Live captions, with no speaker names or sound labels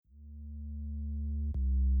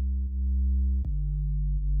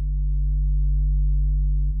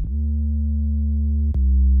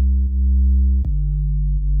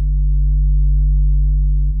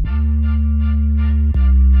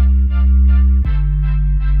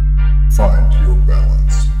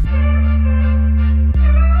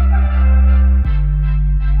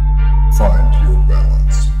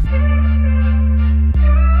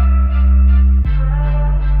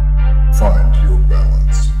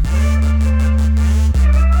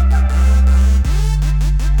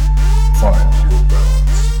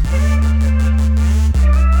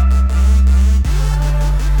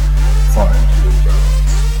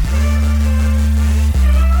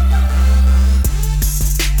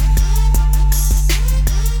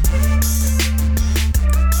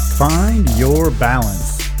your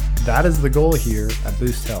balance. That is the goal here at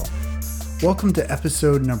Boost Health. Welcome to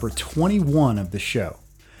episode number 21 of the show.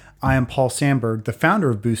 I am Paul Sandberg, the founder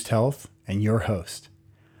of Boost Health and your host.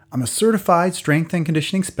 I'm a certified strength and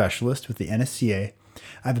conditioning specialist with the NSCA.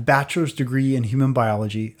 I have a bachelor's degree in human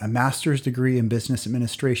biology, a master's degree in business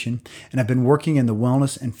administration, and I've been working in the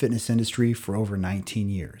wellness and fitness industry for over 19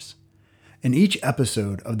 years. In each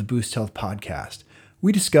episode of the Boost Health podcast,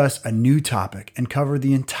 we discuss a new topic and cover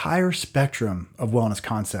the entire spectrum of wellness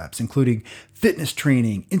concepts, including fitness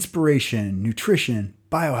training, inspiration, nutrition,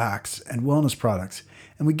 biohacks, and wellness products.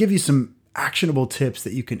 And we give you some actionable tips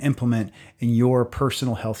that you can implement in your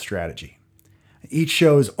personal health strategy. Each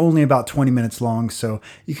show is only about 20 minutes long, so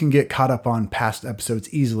you can get caught up on past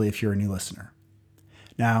episodes easily if you're a new listener.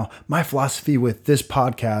 Now, my philosophy with this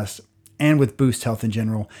podcast and with Boost Health in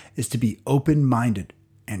general is to be open-minded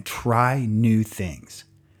and try new things.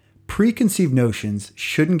 Preconceived notions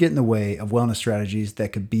shouldn't get in the way of wellness strategies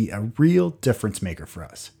that could be a real difference maker for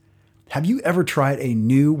us. Have you ever tried a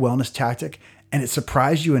new wellness tactic and it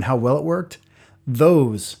surprised you in how well it worked?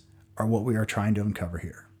 Those are what we are trying to uncover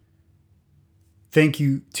here. Thank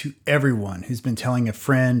you to everyone who's been telling a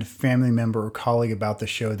friend, family member, or colleague about the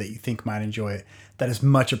show that you think might enjoy it. That is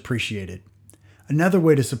much appreciated. Another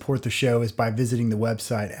way to support the show is by visiting the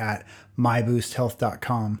website at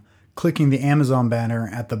myboosthealth.com, clicking the Amazon banner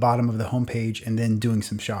at the bottom of the homepage, and then doing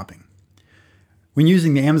some shopping. When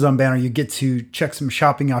using the Amazon banner, you get to check some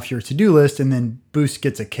shopping off your to-do list, and then Boost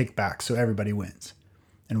gets a kickback, so everybody wins.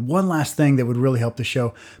 And one last thing that would really help the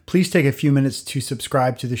show, please take a few minutes to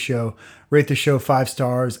subscribe to the show, rate the show 5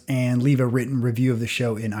 stars, and leave a written review of the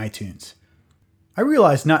show in iTunes. I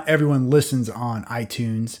realize not everyone listens on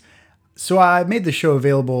iTunes, so I made the show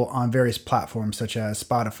available on various platforms such as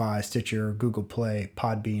Spotify, Stitcher, Google Play,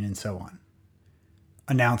 Podbean, and so on.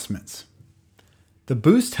 Announcements. The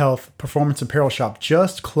Boost Health Performance Apparel Shop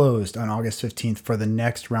just closed on August 15th for the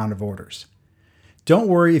next round of orders. Don't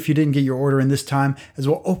worry if you didn't get your order in this time, as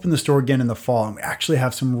we'll open the store again in the fall, and we actually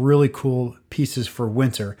have some really cool pieces for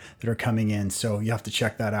winter that are coming in, so you have to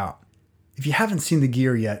check that out. If you haven't seen the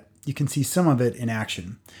gear yet, you can see some of it in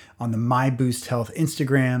action on the My Boost Health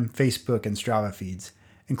Instagram, Facebook, and Strava feeds,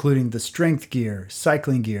 including the strength gear,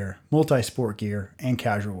 cycling gear, multi-sport gear, and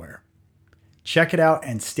casual wear. Check it out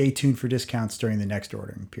and stay tuned for discounts during the next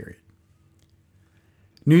ordering period.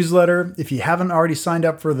 Newsletter. If you haven't already signed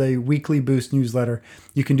up for the weekly Boost newsletter,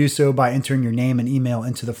 you can do so by entering your name and email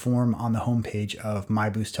into the form on the homepage of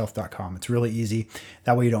myboosthealth.com. It's really easy.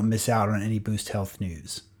 That way you don't miss out on any Boost Health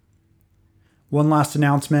news. One last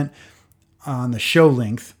announcement on the show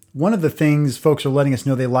length. One of the things folks are letting us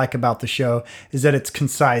know they like about the show is that it's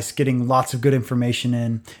concise, getting lots of good information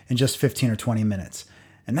in just 15 or 20 minutes.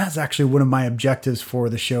 And that's actually one of my objectives for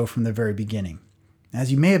the show from the very beginning. As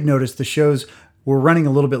you may have noticed, the shows were running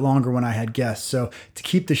a little bit longer when I had guests. So to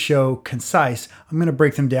keep the show concise, I'm going to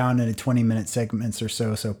break them down into 20-minute segments or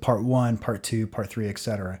so. So part 1, part 2, part 3,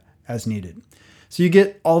 etc. as needed. So you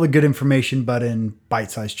get all the good information, but in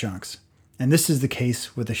bite-sized chunks. And this is the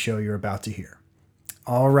case with the show you're about to hear.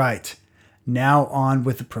 All right, now on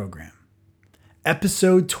with the program.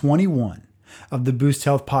 Episode 21 of the Boost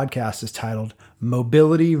Health podcast is titled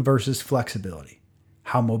Mobility versus Flexibility: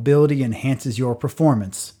 How Mobility Enhances Your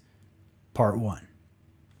Performance, Part 1.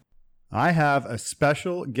 I have a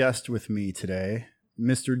special guest with me today,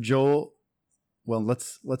 Mr. Joel. Well,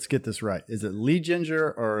 let's get this right. Is it Lee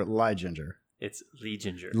Ginger or Lie Ginger? It's Lee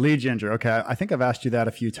Ginger. Lee Ginger. Okay. I think I've asked you that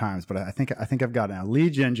a few times, but I think I've got it now.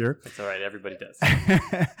 Lee Ginger. That's all right. Everybody does.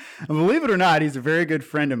 And believe it or not, he's a very good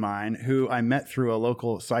friend of mine who I met through a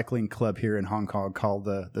local cycling club here in Hong Kong called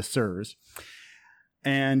the Sirs.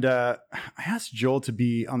 And I asked Joel to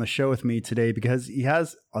be on the show with me today because he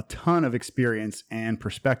has a ton of experience and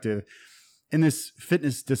perspective in this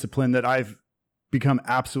fitness discipline that I've become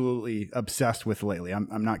absolutely obsessed with lately.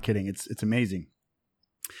 I'm not kidding. It's amazing.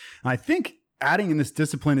 And I think adding in this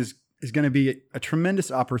discipline is going to be a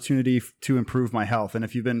tremendous opportunity to improve my health. And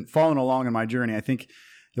if you've been following along in my journey, I think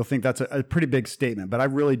you'll think that's a pretty big statement, but I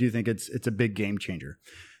really do think it's a big game changer.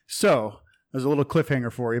 So there's a little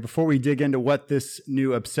cliffhanger for you. Before we dig into what this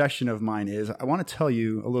new obsession of mine is, I want to tell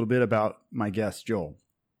you a little bit about my guest, Joel.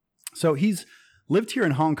 So he's lived here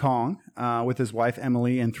in Hong Kong with his wife,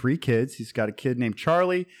 Emily, and 3 kids. He's got a kid named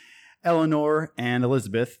Charlie, Eleanor, and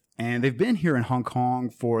Elizabeth. And they've been here in Hong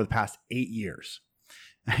Kong for the past 8 years.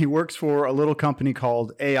 He works for a little company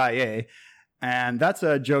called AIA. And that's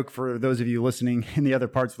a joke for those of you listening in the other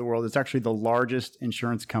parts of the world. It's actually the largest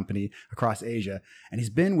insurance company across Asia. And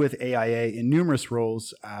he's been with AIA in numerous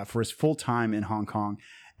roles for his full time in Hong Kong.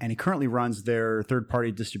 And he currently runs their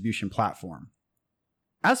third-party distribution platform.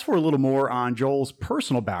 As for a little more on Joel's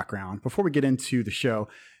personal background, before we get into the show,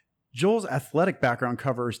 Joel's athletic background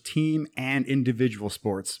covers team and individual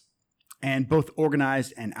sports, and both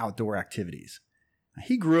organized and outdoor activities.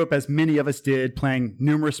 He grew up, as many of us did, playing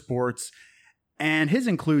numerous sports, and his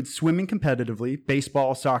includes swimming competitively,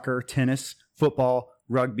 baseball, soccer, tennis, football,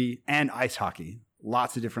 rugby, and ice hockey.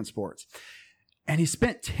 Lots of different sports. And he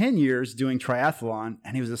spent 10 years doing triathlon,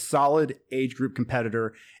 and he was a solid age group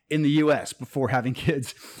competitor in the U.S. before having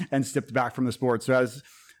kids and stepped back from the sport. So as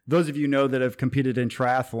those of you know that have competed in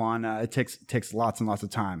triathlon, it takes lots and lots of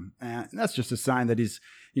time. And that's just a sign that he's,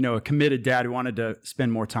 a committed dad who wanted to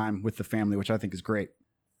spend more time with the family, which I think is great.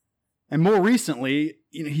 And more recently,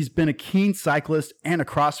 he's been a keen cyclist and a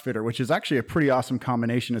CrossFitter, which is actually a pretty awesome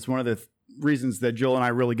combination. It's one of the reasons that Joel and I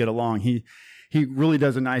really get along. He really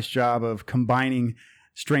does a nice job of combining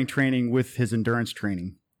strength training with his endurance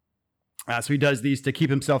training. So he does these to keep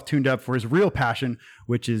himself tuned up for his real passion,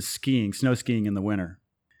 which is skiing, snow skiing in the winter.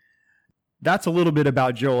 That's a little bit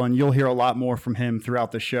about Joel, and you'll hear a lot more from him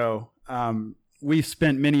throughout the show. We've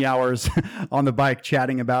spent many hours on the bike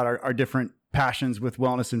chatting about our different passions with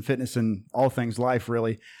wellness and fitness and all things life,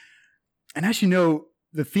 really. And as you know,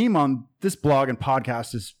 the theme on this blog and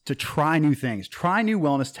podcast is to try new things, try new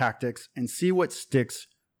wellness tactics, and see what sticks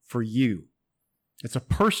for you. It's a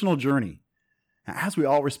personal journey. Now, as we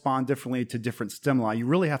all respond differently to different stimuli, you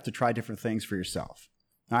really have to try different things for yourself.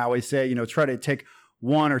 I always say, try to take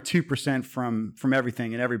 1 or 2% from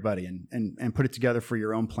everything and everybody and put it together for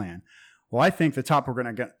your own plan. Well, I think the topic we're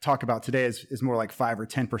going to talk about today is more like 5 or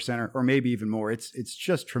 10% or maybe even more. It's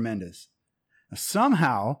just tremendous. Now,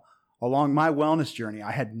 somehow, along my wellness journey,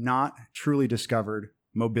 I had not truly discovered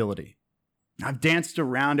mobility. I've danced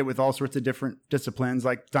around it with all sorts of different disciplines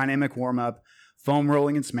like dynamic warm-up, foam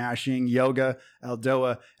rolling and smashing, yoga,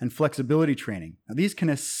 Aldoa, and flexibility training. Now, these can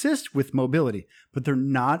assist with mobility, but they're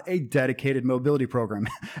not a dedicated mobility program,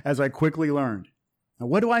 as I quickly learned. Now,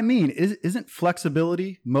 what do I mean? Isn't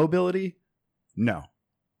flexibility mobility? No.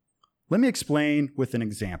 Let me explain with an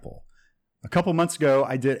example. A couple months ago,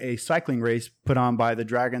 I did a cycling race put on by the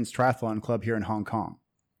Dragons Triathlon Club here in Hong Kong.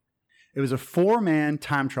 It was a 4-man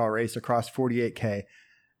time trial race across 48K,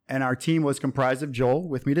 and our team was comprised of Joel,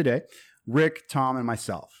 with me today, Rick, Tom, and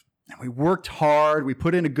myself. And we worked hard. We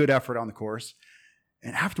put in a good effort on the course.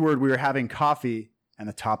 And afterward, we were having coffee, and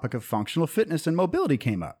the topic of functional fitness and mobility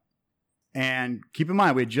came up. And keep in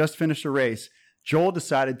mind, we had just finished a race. Joel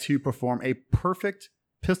decided to perform a perfect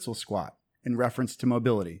pistol squat in reference to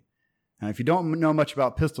mobility. Now, if you don't know much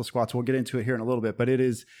about pistol squats, we'll get into it here in a little bit, but it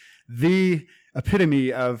is the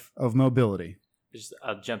epitome of mobility.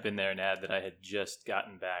 I'll jump in there and add that I had just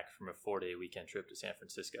gotten back from a 4-day weekend trip to San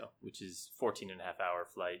Francisco, which is 14.5-hour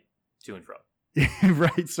flight to and from.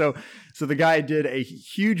 Right. So the guy did a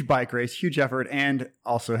huge bike race, huge effort, and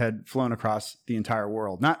also had flown across the entire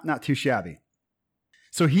world. Not too shabby.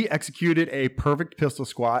 So he executed a perfect pistol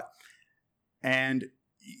squat, and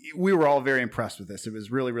we were all very impressed with this. It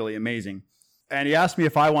was really, really amazing. And he asked me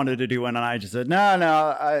if I wanted to do one, and I just said, no,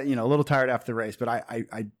 a little tired after the race, but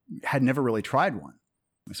I had never really tried one.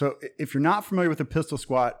 So if you're not familiar with a pistol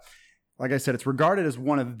squat, like I said, it's regarded as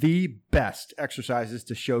one of the best exercises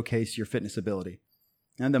to showcase your fitness ability.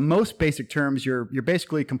 And the most basic terms, you're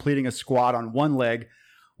basically completing a squat on one leg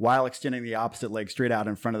while extending the opposite leg straight out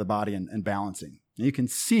in front of the body and balancing. And you can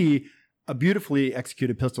see a beautifully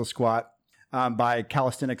executed pistol squat by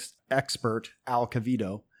calisthenics expert Al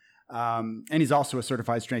Cavido. And he's also a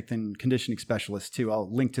certified strength and conditioning specialist too.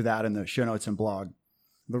 I'll link to that in the show notes and blog.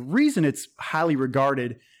 The reason it's highly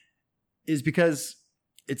regarded is because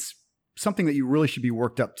it's something that you really should be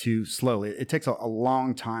worked up to slowly. It takes a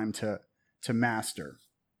long time to master.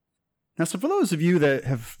 Now, so for those of you that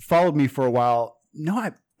have followed me for a while,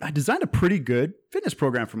 I designed a pretty good fitness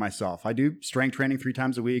program for myself. I do strength training 3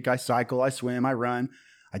 times a week. I cycle, I swim, I run.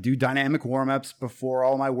 I do dynamic warm-ups before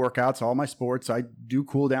all my workouts, all my sports. I do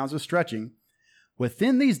cool downs with stretching.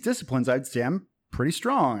 Within these disciplines, I'd say I'm pretty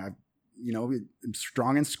strong. I'm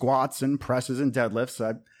strong in squats and presses and deadlifts.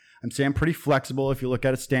 I'm saying I'm pretty flexible if you look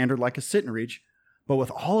at a standard like a sit and reach. But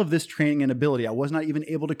with all of this training and ability, I was not even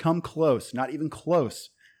able to come close, not even close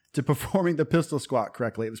to performing the pistol squat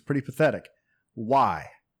correctly. It was pretty pathetic.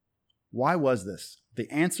 Why? Why was this? The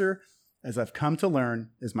answer, as I've come to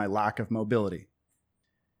learn, is my lack of mobility.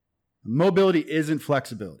 Mobility isn't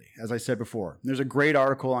flexibility, as I said before. There's a great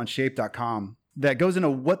article on shape.com that goes into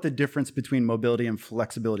what the difference between mobility and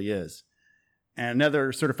flexibility is. And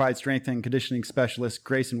another certified strength and conditioning specialist,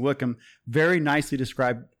 Grayson Wickham, very nicely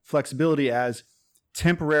described flexibility as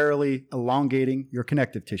temporarily elongating your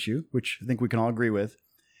connective tissue, which I think we can all agree with.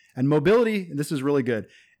 And mobility, and this is really good,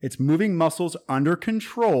 It's moving muscles under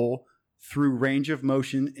control through range of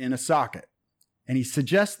motion in a socket. And he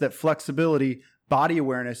suggests that flexibility, body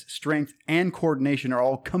awareness, strength, and coordination are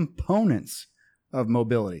all components of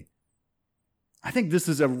mobility. I think this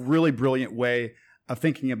is a really brilliant way of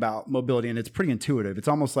thinking about mobility, and it's pretty intuitive. It's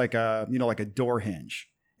almost like like a door hinge.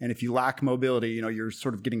 And if you lack mobility, you're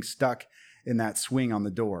sort of getting stuck in that swing on the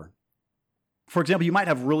door. For example, you might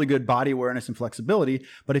have really good body awareness and flexibility,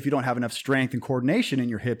 but if you don't have enough strength and coordination in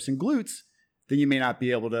your hips and glutes, then you may not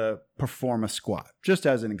be able to perform a squat, just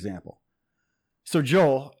as an example. So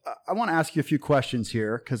Joel, I want to ask you a few questions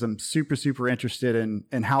here because I'm super, super interested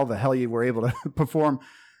in how the hell you were able to perform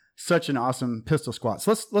such an awesome pistol squat.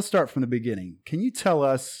 So let's start from the beginning. Can you tell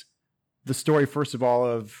us the story, first of all,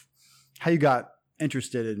 of how you got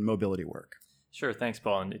interested in mobility work? Sure. Thanks,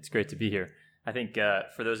 Paul. And it's great to be here. I think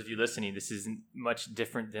for those of you listening, this isn't much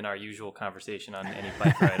different than our usual conversation on any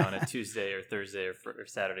bike ride on a Tuesday or Thursday or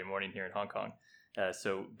Saturday morning here in Hong Kong.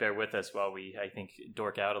 So bear with us while we, I think,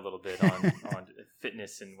 dork out a little bit on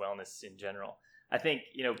fitness and wellness in general. I think,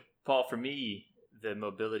 Paul, for me, the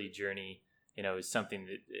mobility journey, is something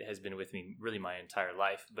that has been with me really my entire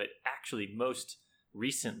life, but actually most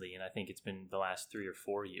recently, and I think it's been the last 3 or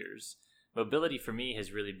 4 years, mobility for me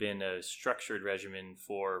has really been a structured regimen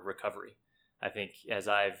for recovery. I think as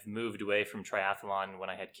I've moved away from triathlon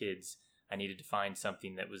when I had kids, I needed to find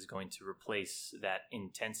something that was going to replace that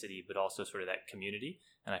intensity, but also sort of that community.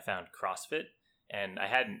 And I found CrossFit. And I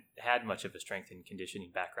hadn't had much of a strength and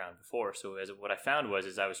conditioning background before. So what I found was,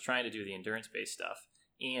 as I was trying to do the endurance-based stuff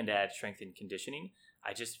and add strength and conditioning,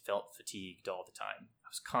 I just felt fatigued all the time. I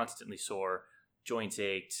was constantly sore, joints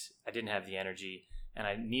ached, I didn't have the energy, and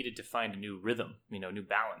I needed to find a new rhythm, new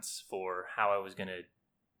balance for how I was going to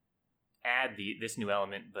add this new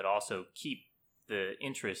element, but also keep the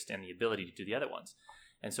interest and the ability to do the other ones.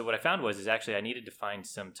 And so what I found was actually I needed to find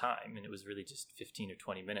some time, and it was really just 15 or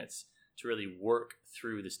 20 minutes to really work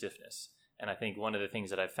through the stiffness. And I think one of the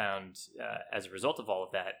things that I found as a result of all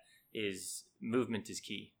of that is movement is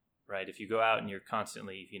key, right? If you go out and you're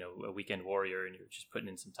constantly, a weekend warrior and you're just putting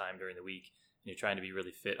in some time during the week and you're trying to be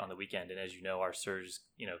really fit on the weekend. And as you know, our SIRS,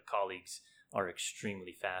 colleagues are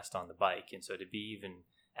extremely fast on the bike. And so to be even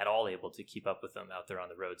at all able to keep up with them out there on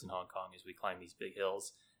the roads in Hong Kong as we climb these big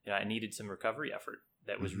hills, I needed some recovery effort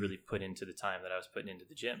that was really put into the time that I was putting into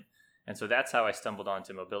the gym. And so that's how I stumbled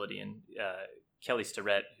onto mobility. And Kelly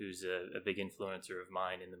Starrett, who's a big influencer of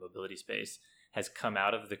mine in the mobility space, has come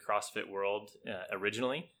out of the CrossFit world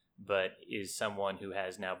originally, but is someone who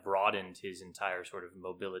has now broadened his entire sort of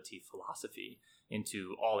mobility philosophy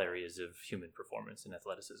into all areas of human performance and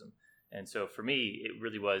athleticism. And so for me, it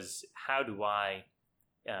really was, how do I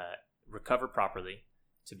recover properly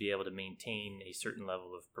to be able to maintain a certain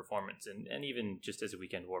level of performance? And even just as a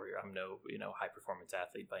weekend warrior, I'm no high performance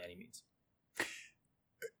athlete by any means.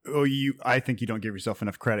 Oh, I think you don't give yourself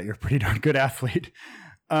enough credit. You're a pretty darn good athlete.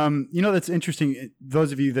 That's interesting.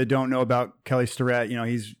 Those of you that don't know about Kelly Starrett,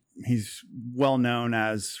 he's well known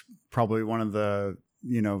as probably one of the,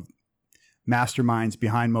 masterminds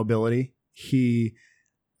behind mobility. He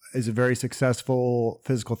is a very successful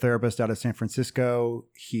physical therapist out of San Francisco.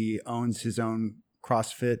 He owns his own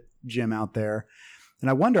CrossFit gym out there. And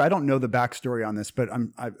I wonder, I don't know the backstory on this, but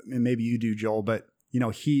maybe you do, Joel, but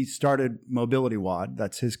he started Mobility WOD.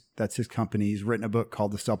 That's his company. He's written a book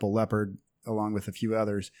called The Supple Leopard, along with a few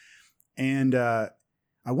others. And I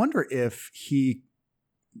wonder if he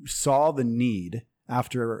saw the need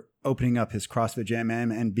after opening up his CrossFit gym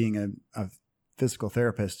and being a physical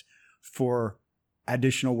therapist for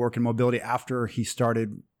additional work in mobility after he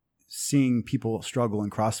started seeing people struggle in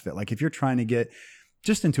CrossFit. Like if you're trying to get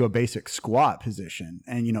just into a basic squat position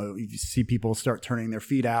and, you see people start turning their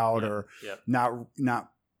feet out or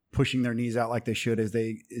not pushing their knees out like they should as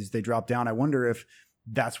they drop down. I wonder if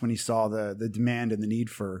that's when he saw the demand and the need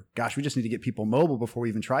for, gosh, we just need to get people mobile before we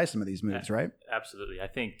even try some of these moves, right? Absolutely. I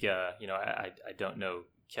think, I don't know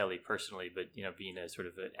Kelly personally, but, being a sort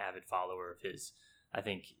of an avid follower of his, I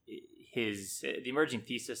think the emerging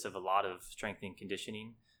thesis of a lot of strength and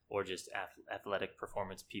conditioning or just athletic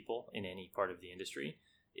performance people in any part of the industry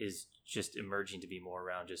is just emerging to be more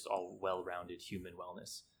around just all well-rounded human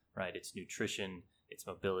wellness, right? It's nutrition, it's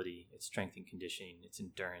mobility, it's strength and conditioning, it's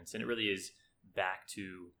endurance. And it really is back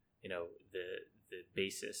to, the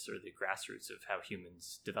basis or the grassroots of how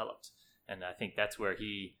humans developed. And I think that's where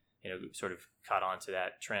he, sort of caught on to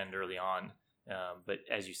that trend early on. But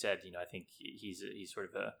as you said, I think he's sort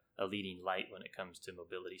of a leading light when it comes to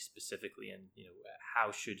mobility specifically, and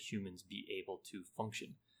how should humans be able to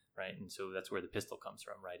function, right? And so that's where the pistol comes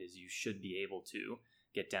from, right? Is you should be able to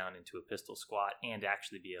get down into a pistol squat and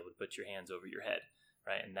actually be able to put your hands over your head,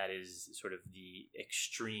 right? And that is sort of the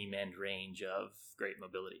extreme end range of great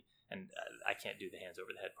mobility. And I can't do the hands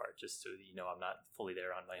over the head part, just so you know, I'm not fully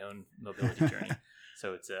there on my own mobility journey.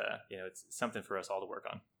 So it's it's something for us all to work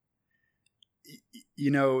on.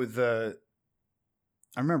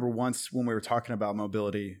 I remember once when we were talking about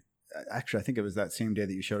mobility, actually, I think it was that same day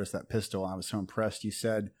that you showed us that pistol. I was so impressed. You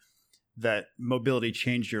said that mobility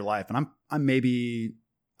changed your life. And I'm maybe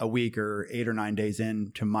a week or 8 or 9 days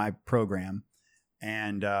into my program.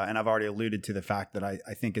 And I've already alluded to the fact that I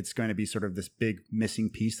think it's going to be sort of this big missing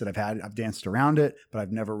piece that I've danced around it, but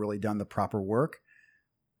I've never really done the proper work.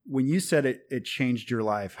 When you said it changed your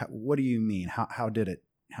life, what do you mean? How did it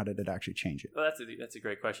actually change it? Well, that's a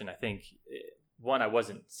great question. I think one, I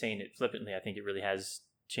wasn't saying it flippantly. I think it really has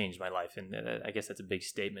changed my life, and I guess that's a big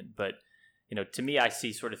statement. But to me, I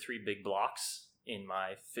see sort of 3 big blocks in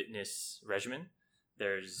my fitness regimen.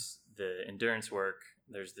 There's the endurance work,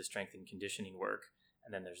 there's the strength and conditioning work,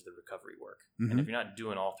 and then there's the recovery work. Mm-hmm. And if you're not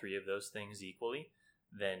doing all 3 of those things equally,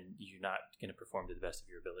 then you're not going to perform to the best of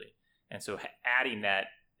your ability. And so adding that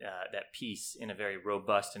piece in a very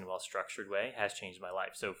robust and well-structured way has changed my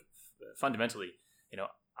life. So fundamentally,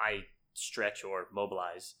 I stretch or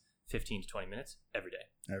mobilize 15 to 20 minutes every day.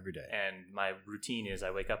 Every day. And my routine is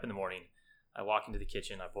I wake up in the morning, I walk into the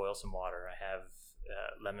kitchen, I boil some water, I have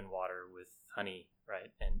lemon water with honey,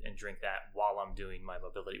 right, and drink that while I'm doing my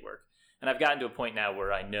mobility work. And I've gotten to a point now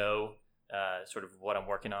where I know sort of what I'm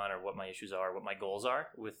working on or what my issues are, what my goals are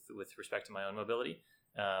with respect to my own mobility.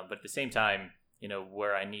 But at the same time,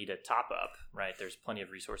 where I need a top up, right, there's plenty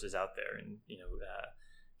of resources out there. And,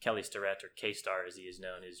 Kelly Starrett, or K-Star as he is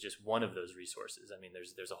known, is just one of those resources. I mean,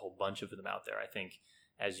 there's a whole bunch of them out there. I think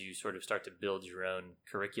as you sort of start to build your own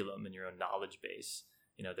curriculum and your own knowledge base,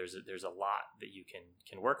 there's a lot that you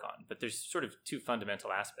can work on. But there's sort of 2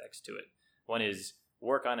 fundamental aspects to it. One is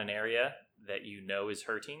work on an area that is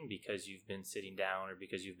hurting because you've been sitting down, or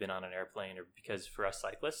because you've been on an airplane, or because for us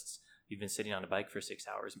cyclists, you've been sitting on a bike for 6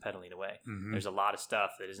 hours and pedaling away. Mm-hmm. There's a lot of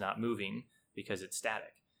stuff that is not moving because it's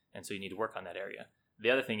static. And so you need to work on that area. The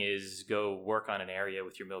other thing is go work on an area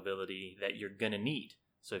with your mobility that you're going to need.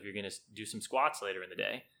 So if you're going to do some squats later in the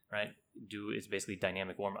day, right, it's basically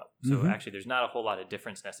dynamic warm-up. So mm-hmm. Actually, there's not a whole lot of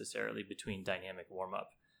difference necessarily between dynamic warm-up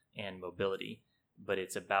and mobility, but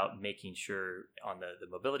it's about making sure on the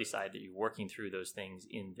mobility side that you're working through those things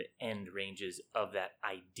in the end ranges of that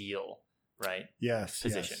ideal, right?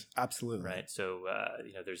 Position. Yes, absolutely. Right. So,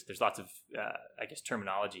 there's lots of, I guess,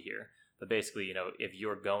 terminology here, but basically, if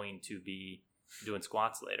you're going to be doing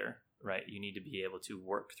squats later, right, you need to be able to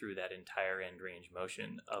work through that entire end range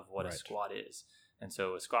motion of what a squat is. And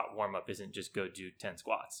so a squat warm-up isn't just go do 10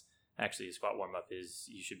 squats. Actually, a squat warm-up is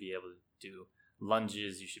you should be able to do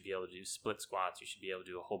lunges, you should be able to do split squats, you should be able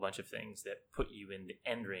to do a whole bunch of things that put you in the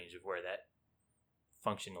end range of where that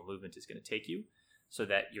functional movement is going to take you, so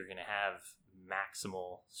that you're going to have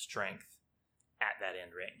maximal strength at that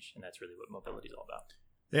end range. And that's really what mobility is all about.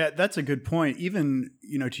 Yeah, that's a good point. Even,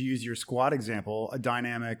 to use your squat example, a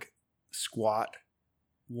dynamic squat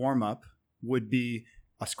warm-up would be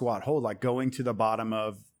a squat hold, like going to the bottom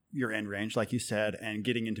of your end range, like you said, and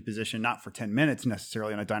getting into position, not for 10 minutes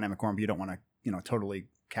necessarily in a dynamic warm-up. You don't want to, totally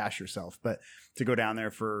cash yourself, but to go down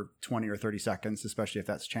there for 20 or 30 seconds, especially if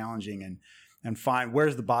that's challenging, and find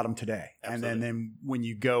where's the bottom today. Absolutely. And then when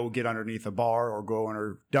you go get underneath a bar or go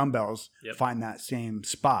under dumbbells, find that same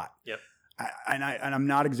spot. Yep. I'm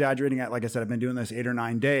not exaggerating. Like I said, I've been doing this 8 or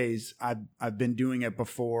 9 days. I've been doing it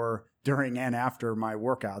before, during, and after my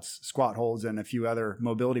workouts, squat holds and a few other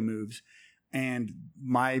mobility moves. And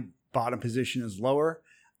my bottom position is lower,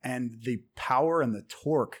 and the power and the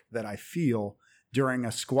torque that I feel during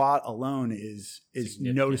a squat alone is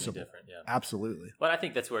noticeable. Different, yeah. Absolutely. Well, I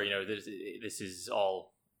think that's where, this is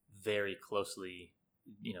all very closely,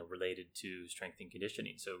 related to strength and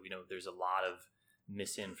conditioning. So, there's a lot of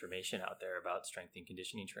misinformation out there about strength and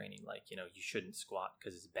conditioning training. Like, you shouldn't squat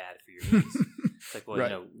because it's bad for your knees. It's like, well,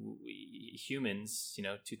 right. Humans,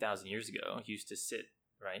 2,000 years ago used to sit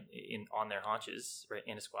right on their haunches, right,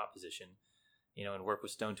 in a squat position, and work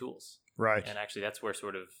with stone tools. Right. And actually that's where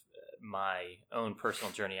sort of my own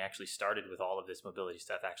personal journey actually started with all of this mobility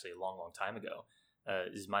stuff actually a long, long time ago.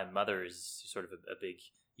 Is my mother is sort of a big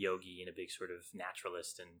yogi and a big sort of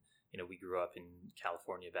naturalist. And, we grew up in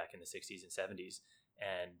California back in the 60s and 70s.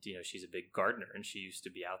 And, she's a big gardener, and she used to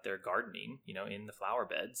be out there gardening, in the flower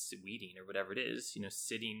beds, weeding or whatever it is,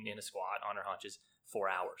 sitting in a squat on her haunches 4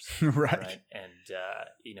 hours. Right. And,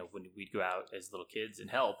 when we'd go out as little kids and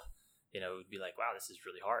help, it would be like, wow, this is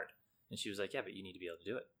really hard. And she was like, yeah, but you need to be able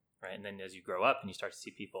to do it. Right. And then as you grow up and you start to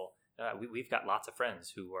see people, we've got lots of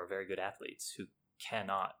friends who are very good athletes who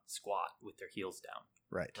cannot squat with their heels down.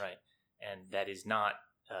 Right. Right. And that is not,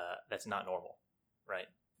 that's not normal, right?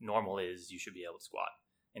 Normal is you should be able to squat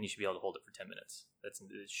and you should be able to hold it for 10 minutes. It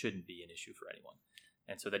shouldn't be an issue for anyone.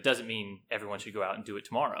 And so that doesn't mean everyone should go out and do it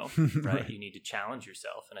tomorrow, right? You need to challenge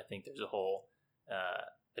yourself. And I think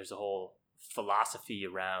there's a whole philosophy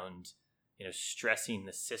around, stressing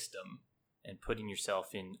the system and putting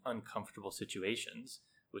yourself in uncomfortable situations,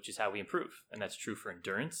 which is how we improve. And that's true for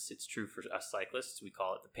endurance. It's true for us cyclists. We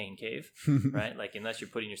call it the pain cave, right? Like, unless you're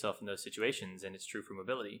putting yourself in those situations, and it's true for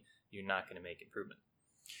mobility, you're not going to make improvement.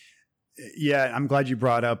 Yeah. I'm glad you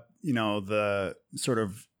brought up, the sort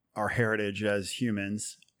of our heritage as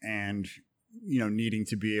humans and, needing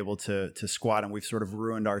to be able to squat. And we've sort of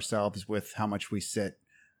ruined ourselves with how much we sit,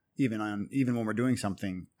 even when we're doing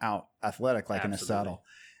something out athletic, like in a saddle.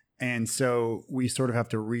 And so we sort of have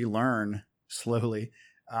to relearn slowly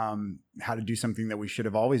how to do something that we should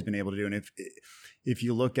have always been able to do. And if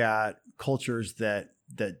you look at cultures that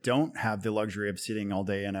don't have the luxury of sitting all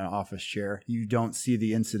day in an office chair, you don't see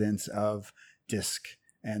the incidence of disc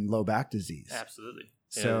and low back disease. Absolutely.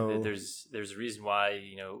 So there's a reason why,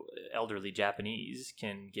 elderly Japanese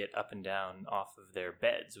can get up and down off of their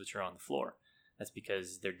beds, which are on the floor. That's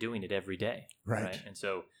because they're doing it every day. Right. And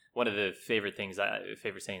so one of the favorite sayings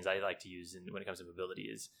I like to use when it comes to mobility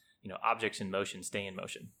is, objects in motion stay in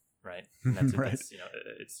motion. Right. And that's, right.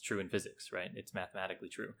 It's true in physics, right? It's mathematically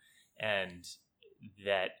true. And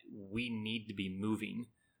that we need to be moving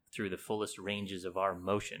through the fullest ranges of our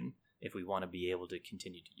motion if we want to be able to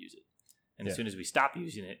continue to use it. And as soon as we stop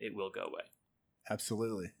using it, it will go away.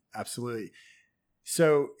 Absolutely. Absolutely.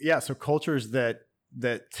 So cultures that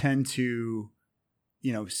tend to,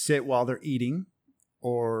 sit while they're eating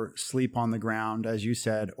or sleep on the ground, as you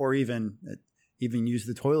said, or even use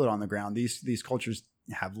the toilet on the ground. These cultures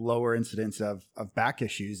have lower incidence of back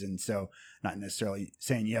issues. And so not necessarily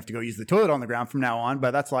saying you have to go use the toilet on the ground from now on, but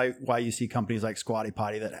that's why you see companies like Squatty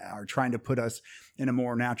Potty that are trying to put us in a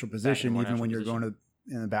more natural position, even when you're going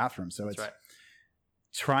in the bathroom. So that's it's right.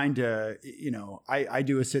 Trying to, I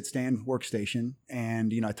do a sit stand workstation,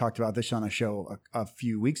 and, I talked about this on a show a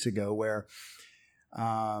few weeks ago where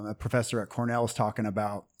a professor at Cornell is talking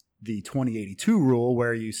about the 20-82 rule,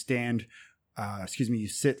 where you you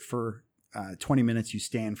sit for 20 minutes, you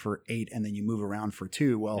stand for 8, and then you move around for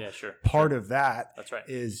 2. Well, part of that That's right.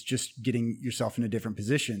 is just getting yourself into different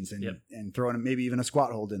positions and throwing maybe even a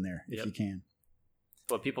squat hold in there if you can.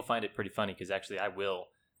 Well, people find it pretty funny because actually I will,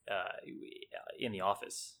 in the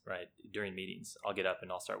office, right, during meetings, I'll get up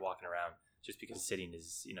and I'll start walking around just because sitting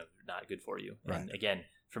is, not good for you. Right. And again,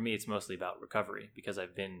 for me, it's mostly about recovery because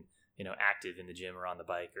I've been, active in the gym or on the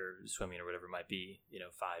bike or swimming or whatever it might be,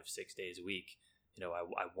 5-6 days a week.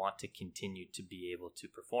 I want to continue to be able to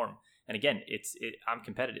perform. And again, I'm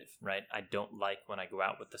competitive, right? I don't like when I go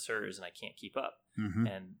out with the sirs and I can't keep up. Mm-hmm.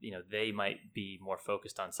 And, they might be more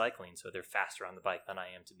focused on cycling, so they're faster on the bike than I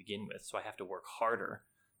am to begin with. So I have to work harder,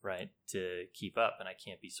 right, to keep up, and I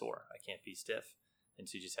can't be sore. I can't be stiff. And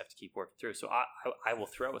so you just have to keep working through. So I will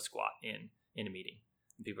throw a squat in a meeting.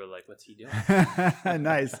 And people are like, what's he doing?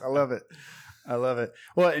 Nice. I love it.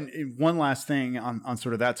 Well, and one last thing on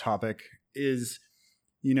sort of that topic is,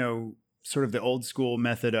 sort of the old school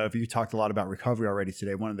method of, you talked a lot about recovery already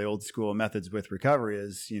today. One of the old school methods with recovery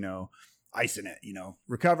is, icing it,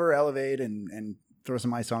 recover, elevate, and throw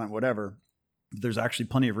some ice on it, whatever. There's actually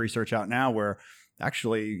plenty of research out now where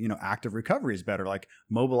actually, active recovery is better, like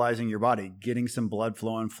mobilizing your body, getting some blood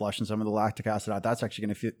flowing, flushing some of the lactic acid out. That's actually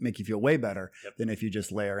going to make you feel way better than if you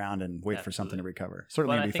just lay around and wait for something to recover.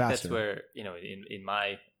 Certainly be faster. I think that's where, in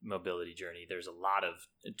my mobility journey, there's a lot of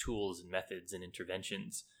tools and methods and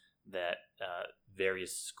interventions that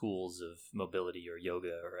various schools of mobility or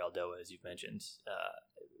yoga or Eldoa, as you've mentioned,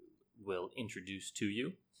 will introduce to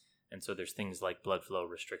you. And so there's things like blood flow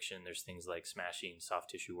restriction. There's things like smashing,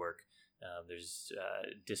 soft tissue work. There's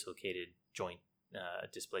dislocated joint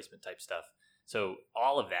displacement type stuff. So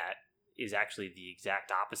all of that is actually the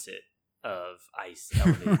exact opposite of ice,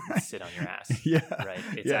 elevate, and sit on your ass. Right.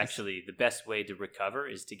 It's actually the best way to recover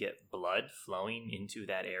is to get blood flowing into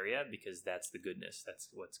that area because that's the goodness. That's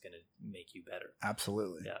what's going to make you better.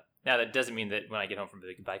 Absolutely. Yeah. Now that doesn't mean that when I get home from a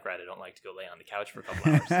big bike ride, I don't like to go lay on the couch for a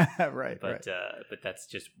couple hours. Right. But that's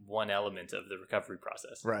just one element of the recovery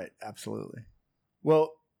process. Right. Absolutely.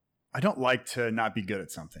 Well, I don't like to not be good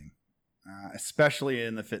at something, especially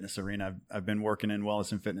in the fitness arena. I've been working in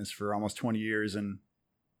wellness and fitness for almost 20 years. And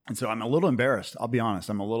so I'm a little embarrassed. I'll be honest.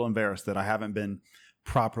 I'm a little embarrassed that I haven't been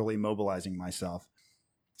properly mobilizing myself.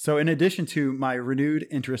 So in addition to my renewed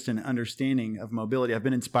interest and understanding of mobility, I've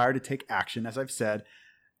been inspired to take action, as I've said,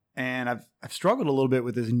 And I've struggled a little bit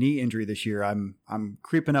with this knee injury this year. I'm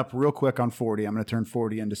creeping up real quick on 40. I'm going to turn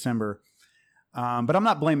 40 in December. But I'm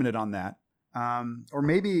not blaming it on that. Or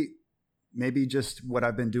maybe just what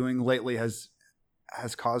I've been doing lately has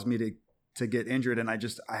caused me to get injured, and I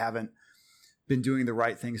haven't been doing the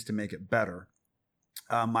right things to make it better.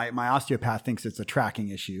 My osteopath thinks it's a tracking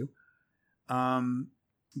issue.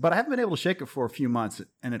 But I haven't been able to shake it for a few months,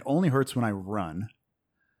 and it only hurts when I run.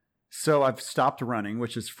 So I've stopped running,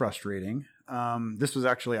 which is frustrating. This was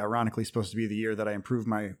actually ironically supposed to be the year that I improved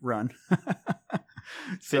my run.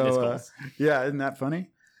 So yeah, isn't that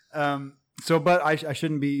funny? But I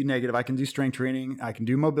shouldn't be negative. I can do strength training. I can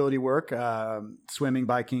do mobility work, swimming,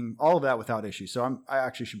 biking, all of that without issue. So I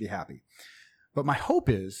actually should be happy. But my hope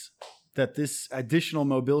is that this additional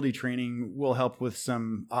mobility training will help with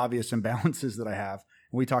some obvious imbalances that I have.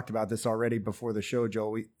 We talked about this already before the show,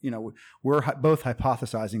 Joel. We're both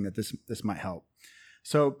hypothesizing that this might help.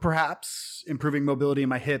 So perhaps improving mobility in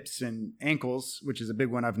my hips and ankles, which is a big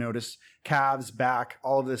one I've noticed, calves, back,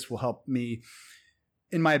 all of this will help me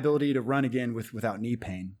in my ability to run again without knee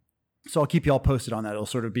pain. So I'll keep you all posted on that. It'll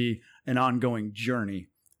sort of be an ongoing journey.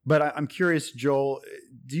 But I'm curious, Joel,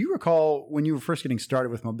 do you recall when you were first getting started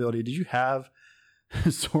with mobility, did you have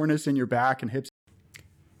soreness in your back and hips?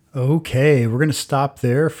 Okay, we're going to stop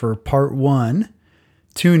there for part 1.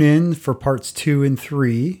 Tune in for parts 2 and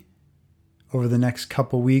 3 over the next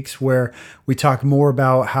couple weeks, where we talk more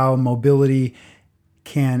about how mobility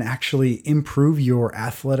can actually improve your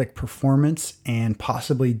athletic performance and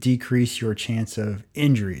possibly decrease your chance of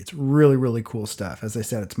injury. It's really, really cool stuff. As I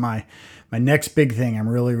said, it's my next big thing. I'm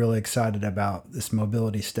really, really excited about this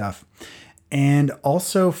mobility stuff. And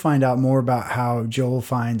also find out more about how Joel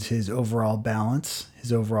finds his overall balance,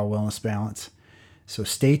 his overall wellness balance. So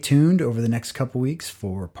stay tuned over the next couple weeks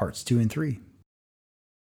for parts 2 and 3.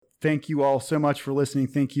 Thank you all so much for listening.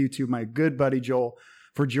 Thank you to my good buddy Joel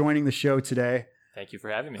for joining the show today. Thank you for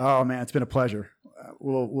having me. Oh man, it's been a pleasure.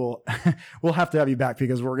 We'll have to have you back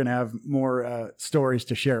because we're going to have more stories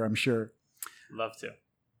to share, I'm sure. Love to.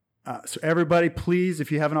 So everybody, please,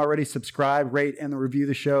 if you haven't already, subscribe, rate, and review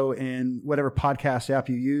the show in whatever podcast app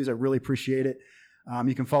you use. I really appreciate it.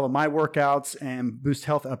 You can follow my workouts and Boost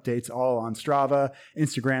Health updates all on Strava,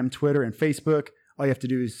 Instagram, Twitter, and Facebook. All you have to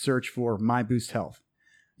do is search for My Boost Health.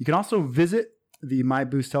 You can also visit the My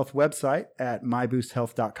Boost Health website at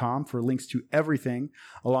myboosthealth.com for links to everything,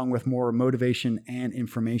 along with more motivation and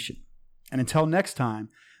information. And until next time,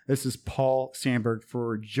 this is Paul Sandberg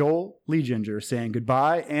for Joel Leginger saying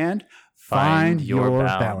goodbye and find your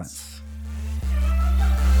balance.